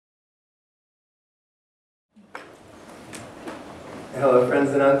Hello,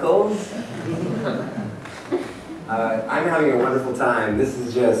 friends and uncles. I'm having a wonderful time. This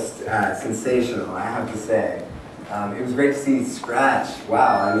is just sensational, I have to say. It was great to see Scratch.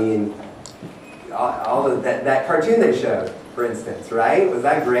 Wow, I mean, all of that cartoon they showed, for instance, right? Was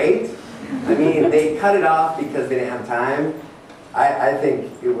that great? I mean, they cut it off because they didn't have time. I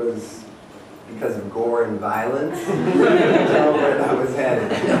think it was because of gore and violence. I can't tell where that was headed.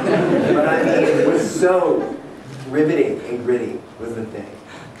 But I mean, it was so riveting and gritty was the thing.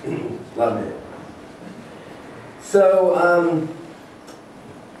 Loved it. So,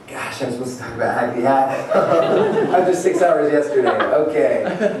 gosh, I'm supposed to talk about Hackety Hack after 6 hours yesterday. Okay.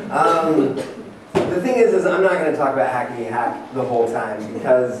 The thing is I'm not going to talk about Hackety Hack the whole time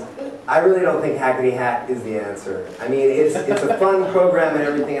because I really don't think Hackety Hack is the answer. I mean, it's a fun program and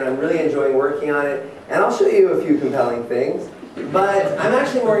everything, and I'm really enjoying working on it. And I'll show you a few compelling things. But I'm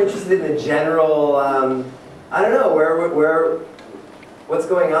actually more interested in the general, I don't know, what's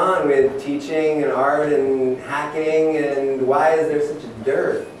going on with teaching and art and hacking, and why is there such a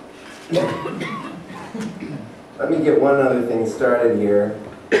dearth? Let me get one other thing started here.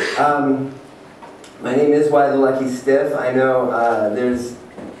 My name is Y the Lucky Stiff. I know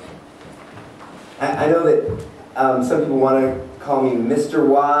I know that some people want to call me Mr.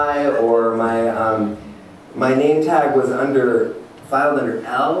 Y, or my name tag was filed under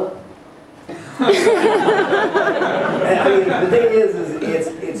L. I mean, the thing is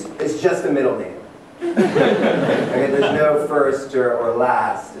it's just a middle name. Okay, there's no first or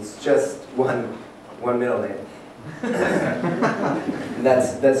last. It's just one middle name.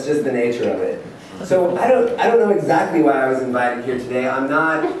 That's just the nature of it. So I don't know exactly why I was invited here today. I'm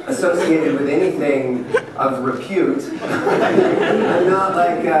not associated with anything of repute. I'm not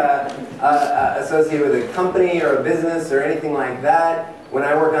like associated with a company or a business or anything like that. When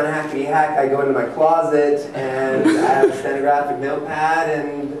I work on Hackety Hack, I go into my closet and I have a stenographic notepad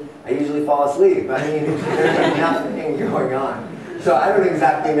and I usually fall asleep. I mean, there's nothing going on. So I don't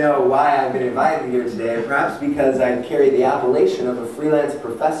exactly know why I've been invited here today, perhaps because I carry the appellation of a freelance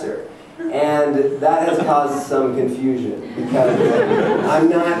professor. And that has caused some confusion because I'm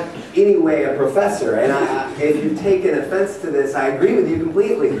not anyway a professor. And if you've taken offense to this, I agree with you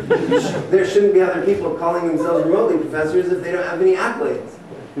completely. There shouldn't be other people calling themselves remotely professors if they don't have any accolades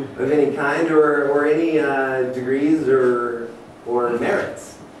of any kind or any degrees or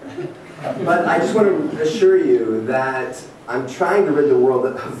merits. But I just want to assure you that I'm trying to rid the world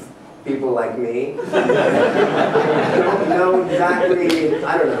of people like me. Don't know exactly,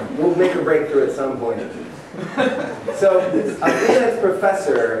 I don't know, we'll make a breakthrough at some point. So a freelance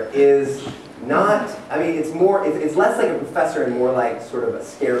professor is not, I mean, it's less like a professor and more like sort of a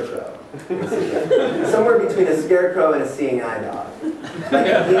scarecrow. Somewhere between a scarecrow and a seeing eye dog. Like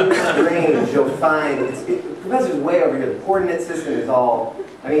in that range, you'll find, the professor's way over here. The coordinate system is all,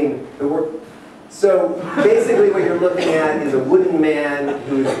 I mean, so basically what you're looking at is a wooden man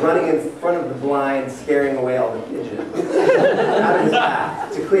who's running in front of the blind, scaring away all the pigeons out of his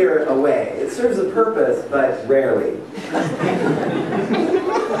path to clear a way. It serves a purpose, but rarely.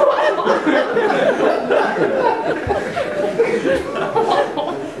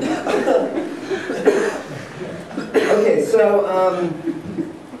 Okay, so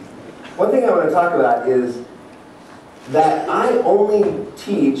one thing I want to talk about is that I only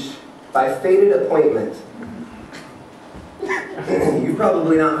teach by fated appointment. You've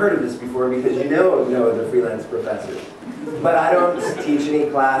probably not heard of this before because you know no other freelance professors. But I don't teach any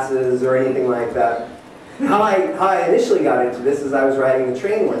classes or anything like that. How I initially got into this is I was riding the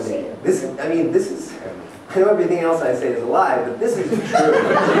train one day. I know everything else I say is a lie, but this is true.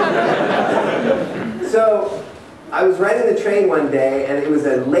 So I was riding the train one day and it was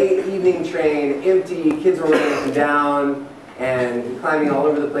a late evening train, empty, kids were running up and down, and climbing all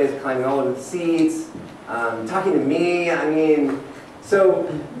over the place, climbing all over the seats, talking to me. I mean, so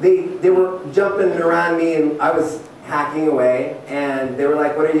they were jumping around me, and I was hacking away, and they were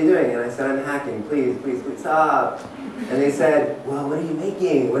like, "What are you doing?" And I said, "I'm hacking. Please, please, please stop." And they said, "Well, what are you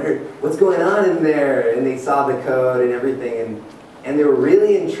making? What's going on in there?" And they saw the code and everything, and they were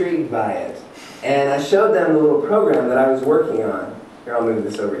really intrigued by it. And I showed them the little program that I was working on. Here, I'll move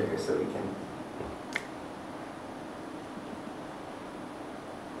this over here so we can.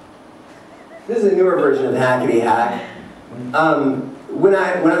 This is a newer version of Hackety Hack. When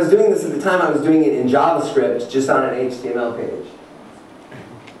I was doing this at the time, I was doing it in JavaScript, just on an HTML page.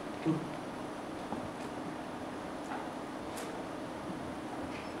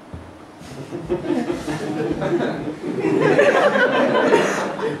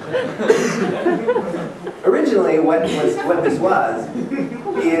 Originally, what this was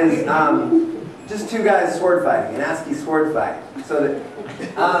is just two guys sword fighting, an ASCII sword fight. So that,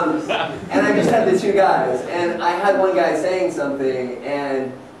 and I just had the two guys, and I had one guy saying something,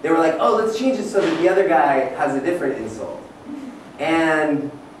 and they were like, oh, let's change it so that the other guy has a different insult. And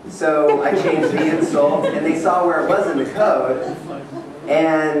so I changed the insult, and they saw where it was in the code,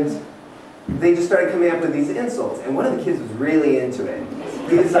 and they just started coming up with these insults. And one of the kids was really into it.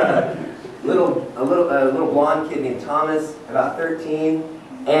 He's a little blonde kid named Thomas, about 13,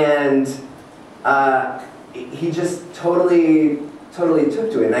 and he just totally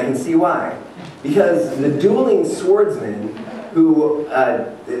took to it, and I can see why. Because the dueling swordsmen, who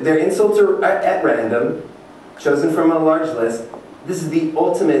their insults are at random, chosen from a large list, this is the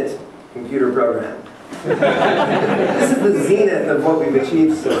ultimate computer program. This is the zenith of what we've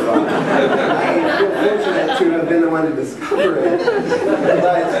achieved so far. I feel fortunate to have been the one to discover it, but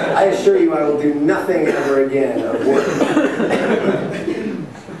I assure you I will do nothing ever again of work.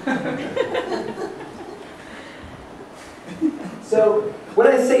 So, when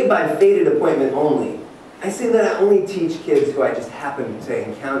I say by fated appointment only, I say that I only teach kids who I just happen to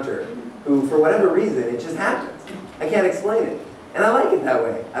encounter, who, for whatever reason, it just happens. I can't explain it. And I like it that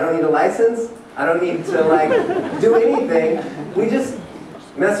way. I don't need a license. I don't need to, like, do anything. We just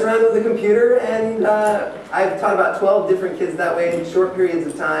mess around with the computer, and I've taught about 12 different kids that way in short periods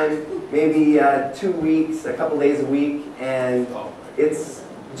of time, maybe 2 weeks, a couple days a week, and it's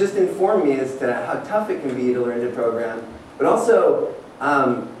just informed me as to how tough it can be to learn to program. But also,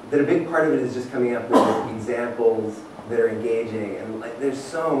 that a big part of it is just coming up with examples that are engaging, and like, there's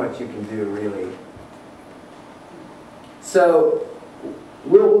so much you can do, really. So,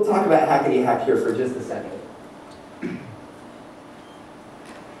 we'll talk about Hackety Hack here for just a second.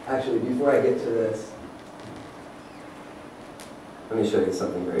 Actually, before I get to this, let me show you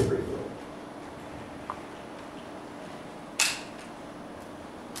something very briefly.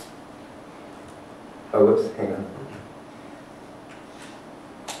 Oh, whoops, hang on.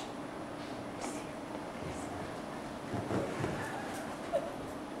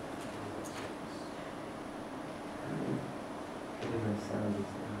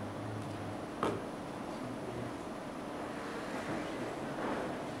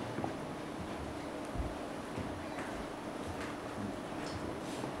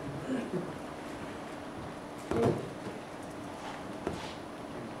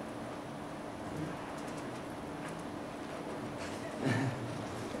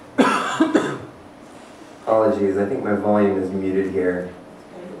 Apologies, I think my volume is muted here.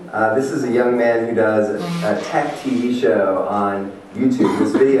 This is a young man who does a tech TV show on YouTube.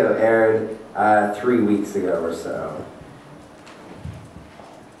 This video aired 3 weeks ago or so.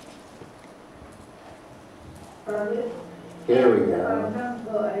 Here we go.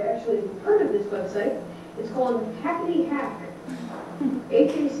 Well, I actually heard of this website. It's called Hackety Hack.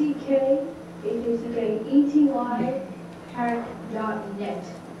 H-A-C-K-E-T-Y hack.net.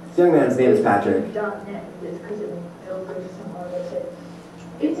 This young man's name is Patrick. .net is because it'll go to some other website.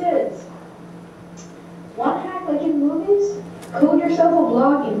 It says, want to hack like in movies? Code yourself a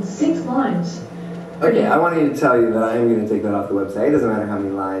blog in 6 lines. Okay, I wanted to tell you that I am going to take that off the website. It doesn't matter how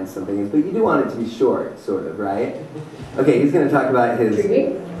many lines something is, but you do want it to be short, sort of, right? Okay, he's going to talk about his,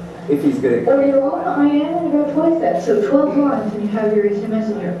 if he's good at or your own IM and about twice that, so 12 lines and you have your instant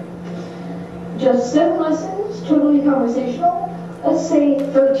messenger. Just 7 lessons, totally conversational. Let's say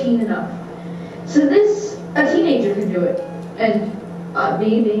 13 enough. So this, a teenager can do it. And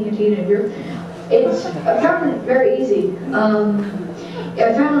me being a teenager, I found it very easy.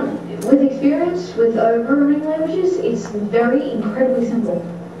 I found with experience with other programming languages, it's very incredibly simple.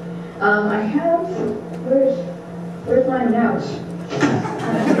 I have, where's my mouse?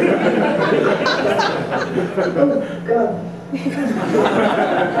 Oh God.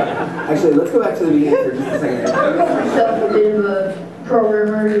 Actually, let's go back to the beginning for just a second. I call myself a bit of a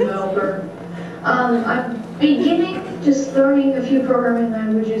programmer, developer. I'm beginning, just learning a few programming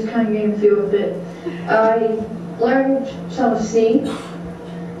languages, kind of getting the feel of it. I learned some C.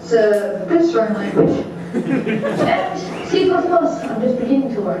 It's a good strong language. And C++, I'm just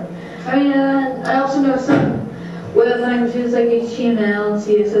beginning to learn. I mean, I also know some web languages like HTML and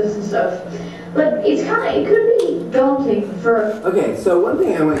CSS and stuff. But it's it could be daunting for... Okay, so one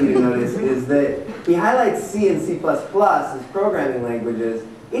thing I want you to notice is that he highlights C and C++ as programming languages.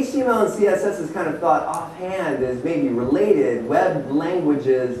 HTML and CSS is kind of thought offhand as maybe related web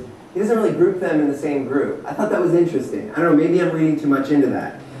languages. He doesn't really group them in the same group. I thought that was interesting. I don't know, maybe I'm reading too much into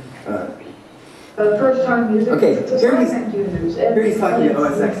that. First-time users. Okay, here he's talking to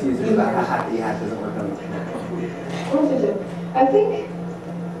OS X users about how Hackety Hack doesn't work on this. I think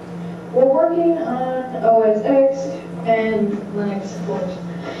we're working on OS X and Linux, of course.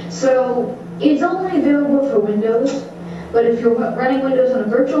 So it's only available for Windows, but if you're running Windows on a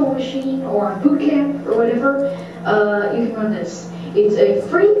virtual machine or on Boot Camp or whatever, you can run this. It's a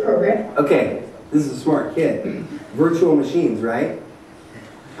free program. Okay, this is a smart kid. Virtual machines, right?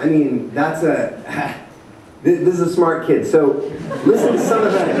 I mean, that's a... This is a smart kid. So listen to some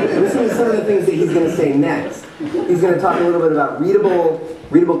of the things that he's going to say next. He's going to talk a little bit about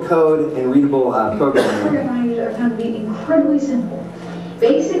readable code and readable programming. Program languages are found to be incredibly simple.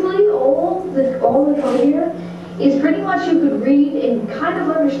 Basically, all the code here is pretty much you could read and kind of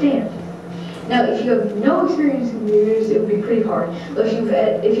understand. Now, if you have no experience in computers, it would be pretty hard. But if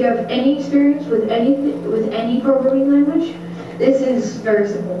you have any experience with any programming language, this is very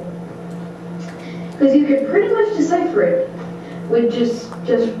simple. Because you can pretty much decipher it with just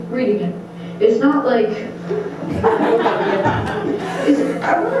reading it. It's not like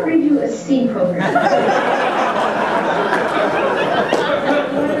I want to read you a C program.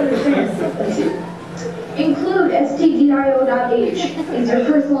 Let's see. Include stdio.h is your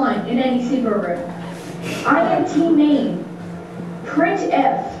first line in any C program. int name, print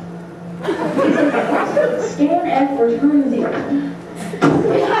f, is a constant scan f return 0.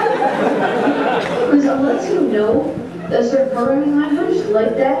 Because unless you know a certain programming language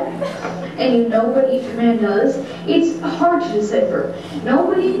like that, and you know what each command does, it's hard to decipher.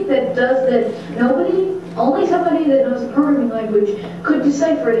 Only somebody that knows the programming language could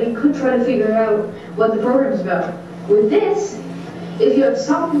decipher it and could try to figure out what the program's about. With this, if you have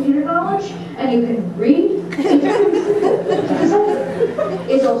some computer knowledge and you can read, it's very simple to decipher.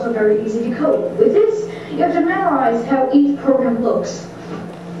 It's also very easy to code. With this, you have to memorize how each program looks.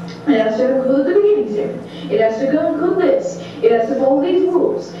 It has to include the beginning statement. It has to include this. It has to follow these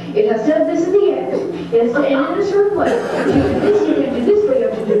rules. It has to have this at the end. It has to end in a certain way. If you do this, you can do this, but you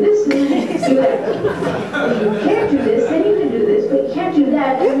have to do this, and then you do that. If you can't do this, then you can do this, but you can't do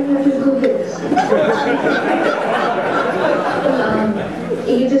that, and then you have to include this.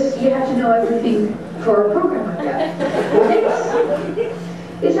 You have to know everything for a program like that.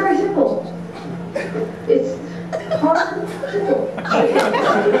 It's very simple. It's hard, simple.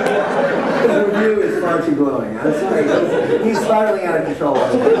 The review is far too glowing. I'm sorry. He's spiraling out of control.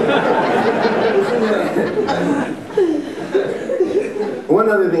 One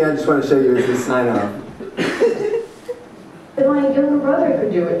other thing I just want to show you is this sign-off. My younger brother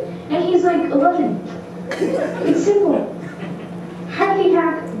could do it, and he's like 11. It's simple.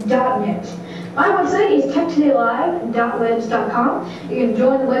 HacketyHack.net. My website is techtodaylive.webs.com. You can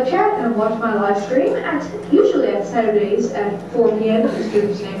join the web chat and watch my live stream usually at Saturdays at 4 p.m.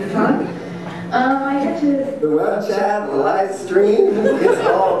 Eastern Standard Time. I get to... The web chat, the live stream, it's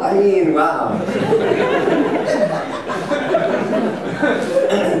all, I mean, wow.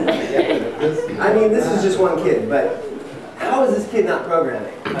 I mean, this is just one kid, but how is this kid not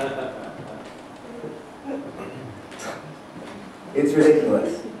programming? It's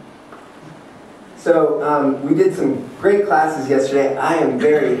ridiculous. So we did some great classes yesterday. I am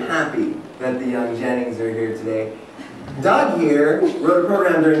very happy that the young Jennings are here today. Doug here wrote a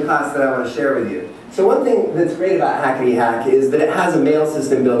program during class that I want to share with you. So one thing that's great about Hackety Hack is that it has a mail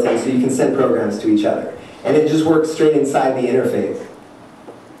system built in so you can send programs to each other. And it just works straight inside the interface.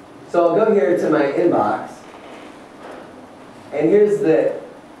 So I'll go here to my inbox. And here's the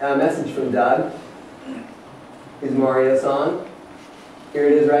message from Doug. His Mario song. Here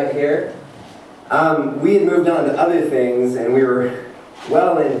it is right here. We had moved on to other things, and we were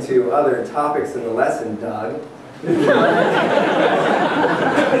well into other topics in the lesson, Doug. He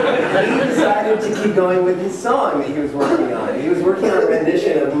decided to keep going with his song that he was working on. He was working on a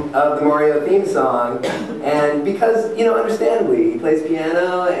rendition of the Mario theme song, and because, you know, understandably, he plays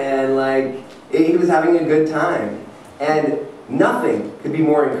piano, and like, he was having a good time. And nothing could be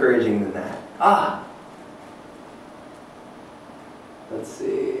more encouraging than that. Ah! Let's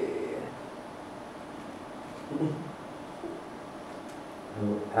see.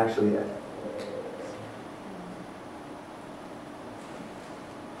 Actually,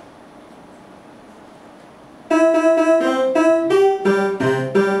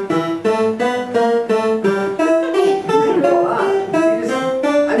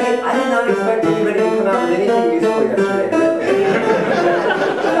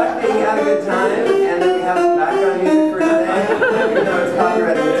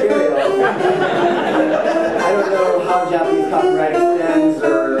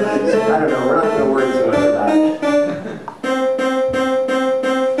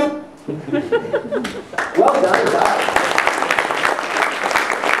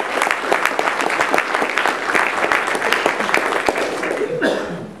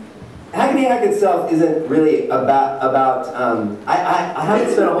 talk isn't really about I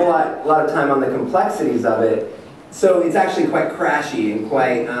haven't spent a whole lot of time on the complexities of it, so it's actually quite crashy and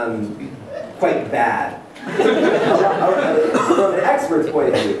quite bad. From an expert's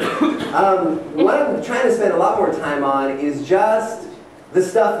point of view. What I'm trying to spend a lot more time on is just the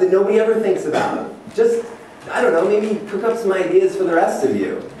stuff that nobody ever thinks about. Just, I don't know, maybe cook up some ideas for the rest of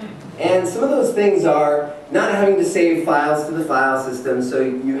you. And some of those things are not having to save files to the file system, so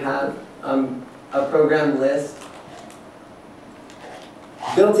you have a program list.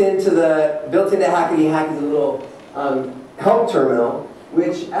 Built into Hackety Hack is a little help terminal,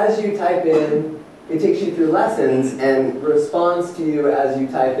 which as you type in, it takes you through lessons and responds to you as you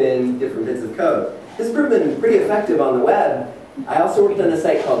type in different bits of code. This has proven pretty effective on the web. I also worked on a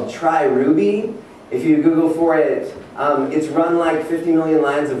site called Try Ruby. If you Google for it, it's run like 50 million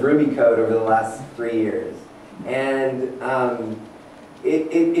lines of Ruby code over the last 3 years. And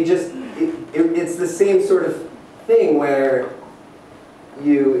it's the same sort of thing where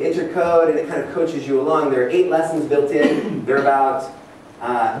you enter code and it kind of coaches you along. There are 8 lessons built in. They're about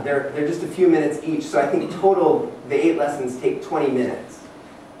they're just a few minutes each, so I think total the 8 lessons take 20 minutes.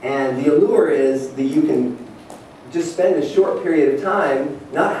 And the allure is that you can just spend a short period of time,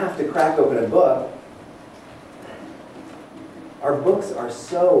 not have to crack open a book. Our books are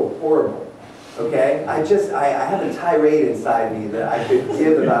so horrible, okay? I have a tirade inside me that I could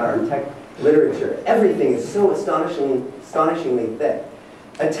give about our tech literature. Everything is so astonishingly thick.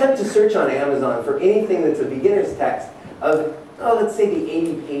 Attempt to search on Amazon for anything that's a beginner's text of, oh, let's say the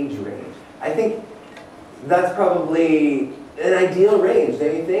 80-page range. I think that's probably an ideal range,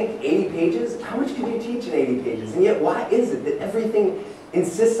 don't you think? 80 pages? How much could you teach in 80 pages? And yet, why is it that everything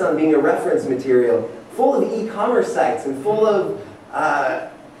insists on being a reference material, full of e-commerce sites and full of,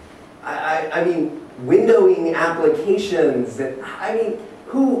 I mean, windowing applications? And, I mean,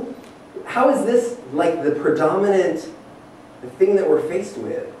 how is this like the predominant thing that we're faced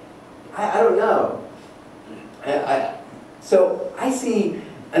with? I don't know. So I see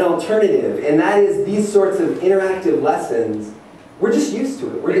an alternative, and that is these sorts of interactive lessons. We're just used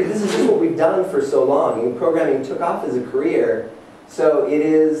to it. This is just what we've done for so long. I mean, programming took off as a career, so it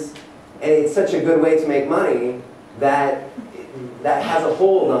is, and it's such a good way to make money that has a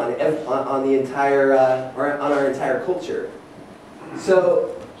hold on the entire on our entire culture.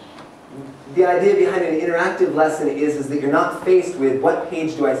 So the idea behind an interactive lesson is that you're not faced with what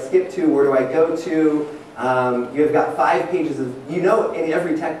page do I skip to, where do I go to. You've got 5 pages of, in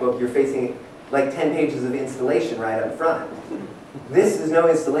every tech book you're facing like 10 pages of installation right up front. This is no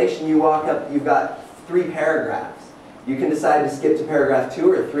installation. You walk up, you've got 3 paragraphs. You can decide to skip to paragraph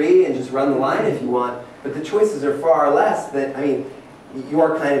 2 or 3 and just run the line if you want, but the choices are far less that, I mean, you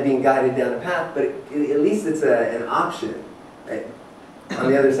are kind of being guided down a path, but at least it's an option, right? On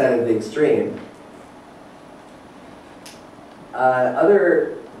the other side of the extreme.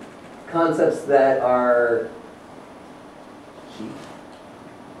 Other concepts that are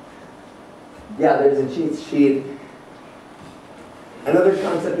yeah, there's a cheat sheet. Another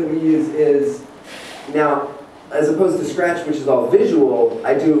concept that we use is, now, as opposed to Scratch, which is all visual,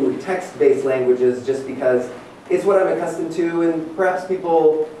 I do text-based languages just because it's what I'm accustomed to, and perhaps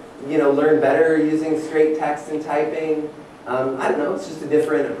people, learn better using straight text and typing. I don't know, it's just a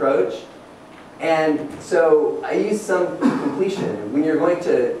different approach. And so I use some completion. When you're going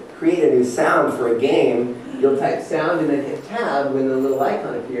to create a new sound for a game, you'll type sound and then hit tab when the little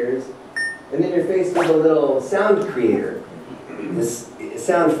icon appears, and then you're faced with a little sound creator. This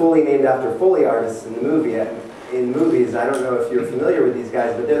sound Foley named after Foley artists in the movie. In movies, I don't know if you're familiar with these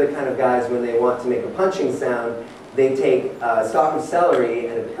guys, but they're the kind of guys when they want to make a punching sound, they take a stalk of celery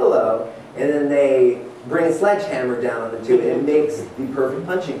and a pillow, and then they bring a sledgehammer down on the tube, and it makes the perfect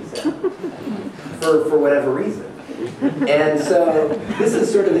punching sound for whatever reason. And so this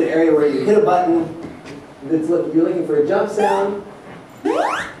is sort of an area where you hit a button, you're looking for a jump sound,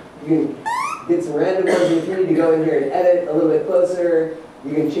 you can get some random ones, and if you need to go in here and edit a little bit closer,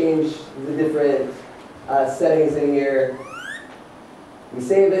 you can change the different settings in here. You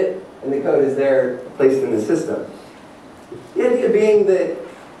save it, and the code is there placed in the system. The idea being that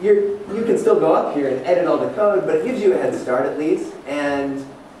you can still go up here and edit all the code, but it gives you a head start at least. And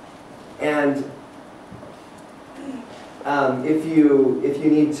if you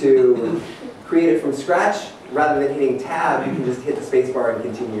need to create it from scratch, rather than hitting tab, you can just hit the spacebar and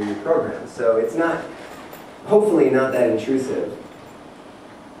continue your program. So it's not, hopefully, not that intrusive.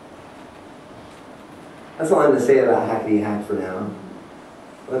 That's all I'm going to say about Hackety Hack for now.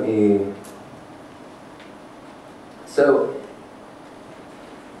 So,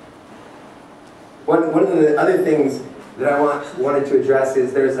 one of the other things that I wanted to address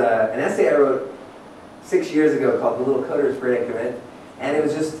is there's an essay I wrote 6 years ago called The Little Coder's Predicament. And it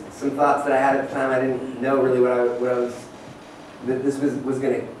was just some thoughts that I had at the time. I didn't know really that this was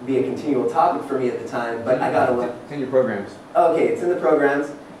going to be a continual topic for me at the time, but I got to look. It's in your programs. Okay, it's in the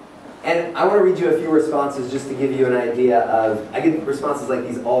programs. And I want to read you a few responses just to give you an idea of, I get responses like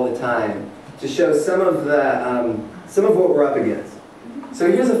these all the time, to show some of what we're up against.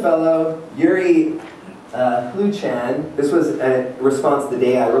 So here's a fellow, Yuri Hluchan. This was a response the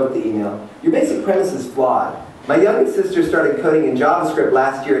day I wrote the email. Your basic premise is flawed. My youngest sister started coding in JavaScript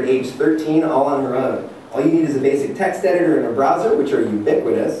last year at age 13, all on her own. All you need is a basic text editor and a browser, which are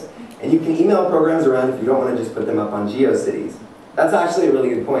ubiquitous, and you can email programs around if you don't want to just put them up on GeoCities. That's actually a really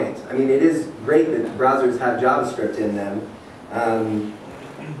good point. I mean, it is great that browsers have JavaScript in them.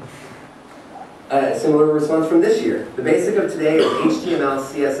 A similar response from this year. The basic of today is HTML,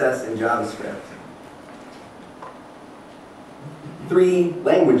 CSS, and JavaScript. 3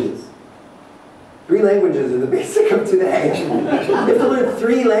 languages. 3 languages are the basic of today. You have to learn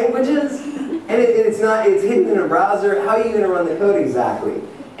 3 languages, and it's hidden in a browser. How are you going to run the code exactly?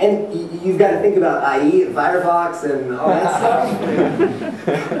 And you've got to think about IE and Firefox and all that stuff.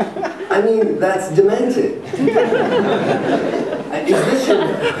 I mean, that's demented. Is this your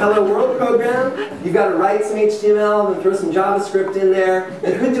Hello World program? You've got to write some HTML and throw some JavaScript in there.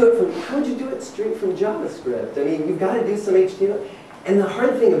 And how would you do it straight from JavaScript? I mean, you've got to do some HTML. And the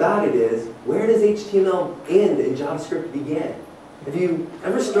hard thing about it is, where does HTML end and JavaScript begin? Have you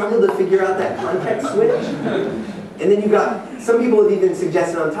ever struggled to figure out that context switch? And then you've got, some people have even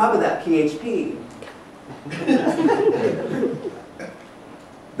suggested on top of that, PHP.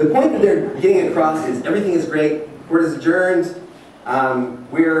 The point that they're getting across is everything is great, court is adjourned,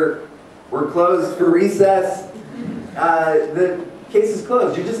 we're closed for recess, the case is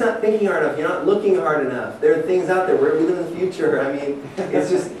closed. You're just not thinking hard enough, you're not looking hard enough. There are things out there where we live in the future. I mean, it's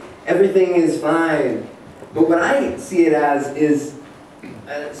just, everything is fine. But what I see it as is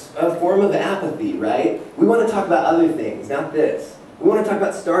a form of apathy, right? We want to talk about other things, not this. We want to talk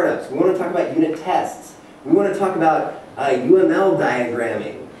about startups. We want to talk about unit tests. We want to talk about UML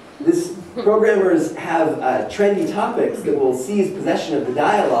diagramming. Programmers have trendy topics that will seize possession of the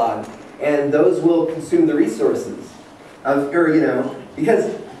dialogue, and those will consume the resources. Because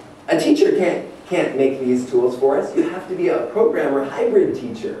a teacher can't make these tools for us. You have to be a programmer hybrid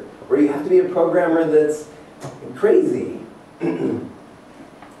teacher, or you have to be a programmer that's crazy.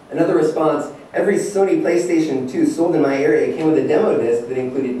 Another response, every Sony PlayStation 2 sold in my area came with a demo disc that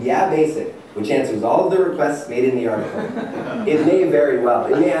included Yeah Basic, which answers all of the requests made in the article. It may very well,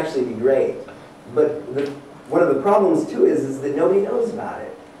 it may actually be great. But one of the problems too is that nobody knows about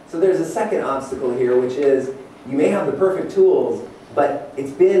it. So there's a second obstacle here, which is you may have the perfect tools, but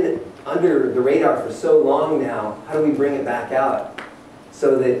it's been under the radar for so long now. How do we bring it back out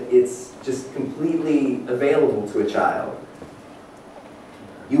so that it's just completely available to a child?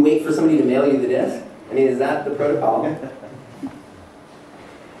 You wait for somebody to mail you the disc? I mean, is that the protocol?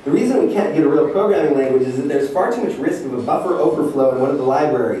 The reason we can't get a real programming language is that there's far too much risk of a buffer overflow in one of the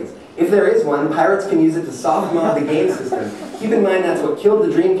libraries. If there is one, pirates can use it to soft mod the game system. Keep in mind that's what killed the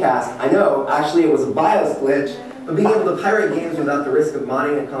Dreamcast. I know, actually it was a BIOS glitch, but being able to pirate games without the risk of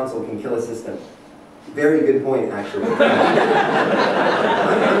modding a console can kill a system. Very good point, actually. I'm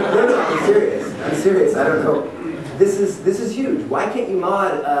serious. I'm serious. I don't know. This is huge. Why can't you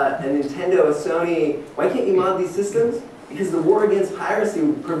mod a Nintendo, a Sony? Why can't you mod these systems? Because the war against piracy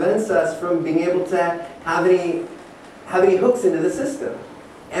prevents us from being able to have any hooks into the system.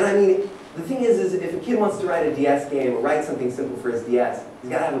 And I mean, the thing is if a kid wants to write a DS game or write something simple for his DS, he's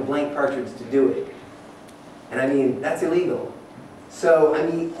got to have a blank cartridge to do it. And I mean, that's illegal. So I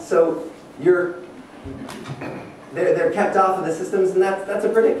mean, they're kept off of the systems, and that's a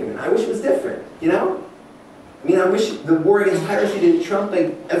predicament. I wish it was different, you know? I mean, I wish the war against piracy didn't trump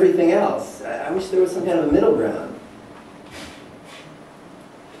like everything else. I wish there was some kind of a middle ground.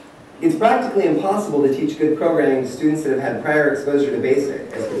 It's practically impossible to teach good programming to students that have had prior exposure to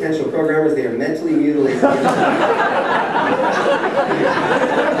BASIC. As potential programmers, they are mentally mutilated. You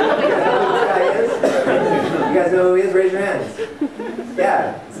guys know who he is? Raise your hands.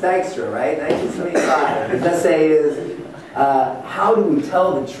 Yeah, it's Dijkstra, right? 1975. His essay is, how do we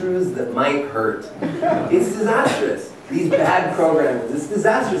tell the truths that might hurt? It's disastrous. These bad programmers. It's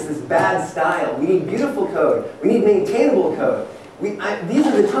disastrous, this bad style. We need beautiful code. We need maintainable code. These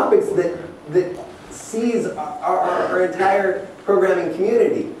are the topics that seize our entire programming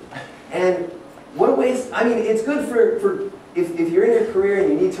community. And what a waste. I mean, it's good for if you're in your career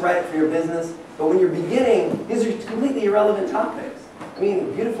and you need to write it for your business, but when you're beginning, these are completely irrelevant topics. I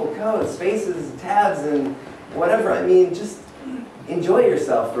mean, beautiful code, spaces, tabs, and whatever. I mean, just enjoy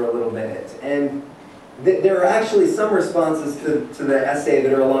yourself for a little bit. And there are actually some responses to the essay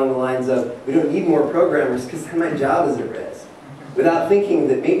that are along the lines of, we don't need more programmers because then my job is at risk. Without thinking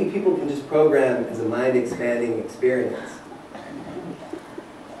that maybe people can just program as a mind-expanding experience.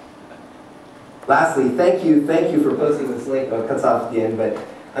 Lastly, thank you for posting this link. Oh, it cuts off at the end, but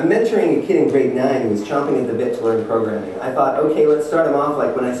I'm mentoring a kid in grade 9 who was chomping at the bit to learn programming. I thought, okay, let's start him off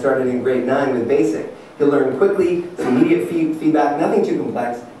like when I started in grade 9 with BASIC. He'll learn quickly, some immediate feedback, nothing too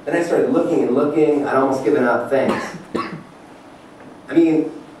complex. Then I started looking and looking, I'd almost given up, thanks. I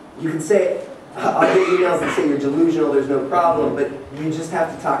mean, you could say, I'll get emails that say you're delusional, there's no problem, but you just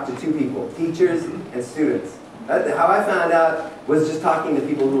have to talk to two people, teachers and students. How I found out was just talking to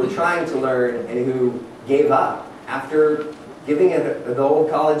people who were trying to learn and who gave up after giving it the old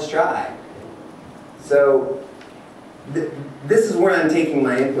college try. So this is where I'm taking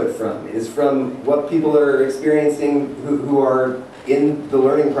my input from, is from what people are experiencing who are in the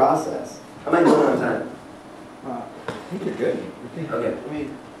learning process. How am I doing on time? I think you're good. Okay.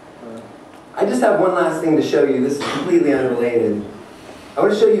 I just have one last thing to show you. This is completely unrelated. I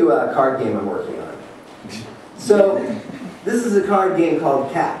want to show you a card game I'm working on. So, this is a card game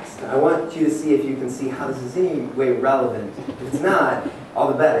called Cax. I want you to see if you can see how this is in any way relevant. If it's not, all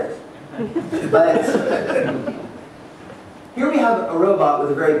the better. But here we have a robot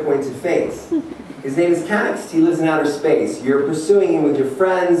with a very pointed face. His name is Cax. He lives in outer space. You're pursuing him with your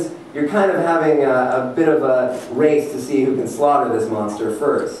friends. You're kind of having a bit of a race to see who can slaughter this monster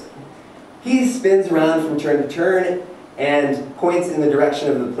first. He spins around from turn to turn and points in the direction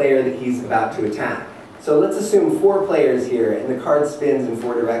of the player that he's about to attack. So let's assume 4 players here, and the card spins in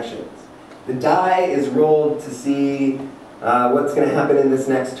 4 directions. The die is rolled to see what's going to happen in this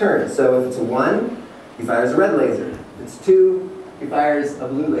next turn. So if it's a 1, he fires a red laser. If it's 2, he fires a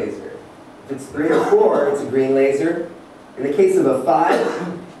blue laser. If it's 3 or 4, it's a green laser. In the case of a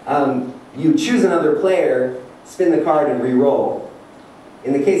 5, you choose another player, spin the card, and re-roll.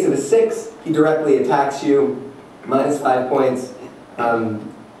 In the case of a 6, he directly attacks you, -5 points,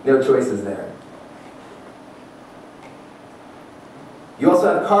 no choices there. You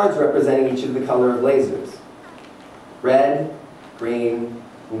also have cards representing each of the color of lasers. Red, green,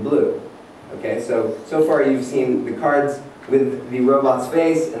 and blue. Okay, so far you've seen the cards with the robot's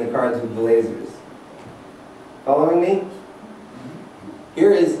face and the cards with the lasers. Following me?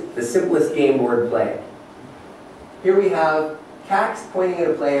 Here is the simplest game board play. Here we have Cax pointing at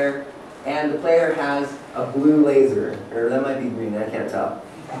a player, and the player has a blue laser. Or that might be green, I can't tell.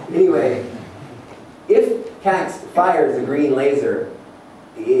 Anyway, if Cax fires a green laser,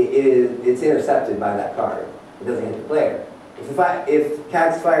 it's intercepted by that card. It doesn't hit the player. If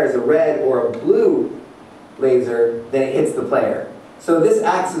Cax fires a red or a blue laser, then it hits the player. So this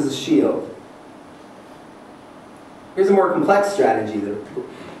acts as a shield. Here's a more complex strategy that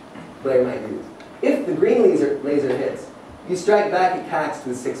a player might use. If the green laser hits, you strike back at Cax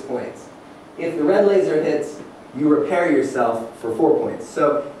with 6 points. If the red laser hits, you repair yourself for 4 points.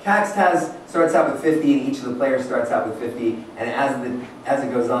 So Cax starts out with 50, and each of the players starts out with 50, and as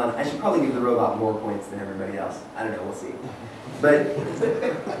it goes on, I should probably give the robot more points than everybody else. I don't know, we'll see. But,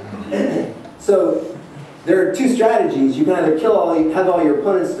 so, there are 2 strategies. You can either have all your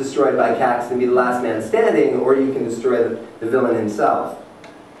opponents destroyed by Cax and be the last man standing, or you can destroy the villain himself.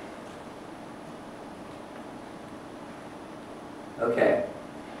 Okay.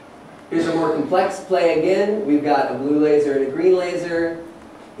 Here's a more complex play again. We've got a blue laser and a green laser.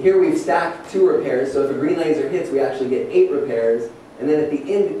 Here we've stacked 2 repairs, so if a green laser hits, we actually get 8 repairs. And then at the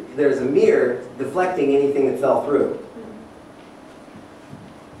end, there's a mirror deflecting anything that fell through.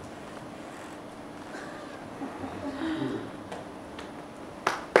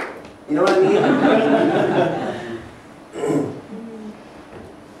 You know what I mean?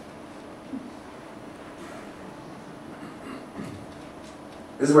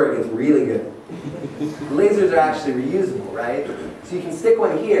 This is where it gets really good. The lasers are actually reusable, right? So you can stick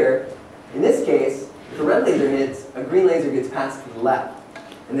one here. In this case, if a red laser hits, a green laser gets passed to the left,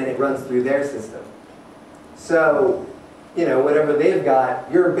 and then it runs through their system. So, you know, whatever they've got,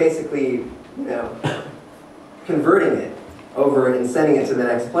 you're basically, you know, converting it over and sending it to the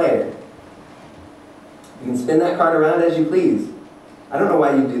next player. You can spin that card around as you please. I don't know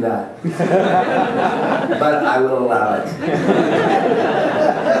why you do that, but I will allow it.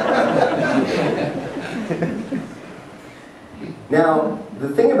 Now, the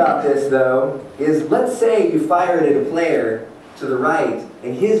thing about this, though, is let's say you fire it at a player to the right,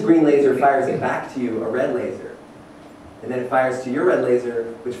 and his green laser fires it back to you, a red laser. And then it fires to your red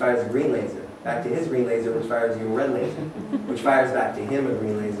laser, which fires a green laser. Back to his green laser, which fires you a red laser. Which fires back to him a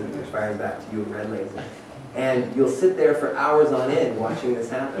green laser, which fires back to you a red laser. And you'll sit there for hours on end watching this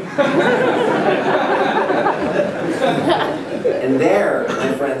happen. And there,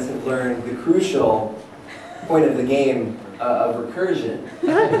 my friends have learned the crucial point of the game of recursion.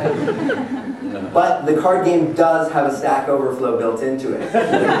 But the card game does have a stack overflow built into it.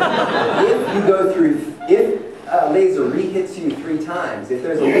 If you go through, if a laser re-hits you 3 times, if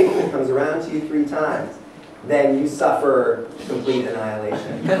there's a loop that comes around to you 3 times, then you suffer complete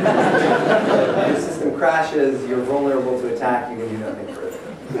annihilation. Your system crashes, you're vulnerable to attack, you can do nothing further.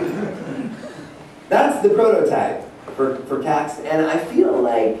 That's the prototype for CACs, and I feel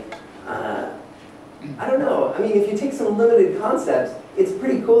like, I don't know, I mean, if you take some limited concepts, it's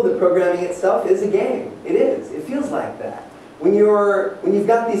pretty cool that programming itself is a game. It is. It feels like that. When you've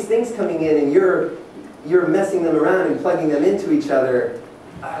got these things coming in and you're messing them around and plugging them into each other,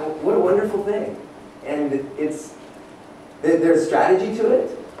 what a wonderful thing. And there's strategy to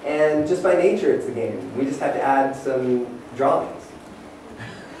it, and just by nature it's a game. We just have to add some drawings.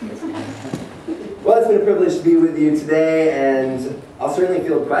 Well, it's been a privilege to be with you today, and I'll certainly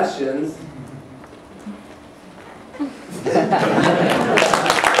field questions.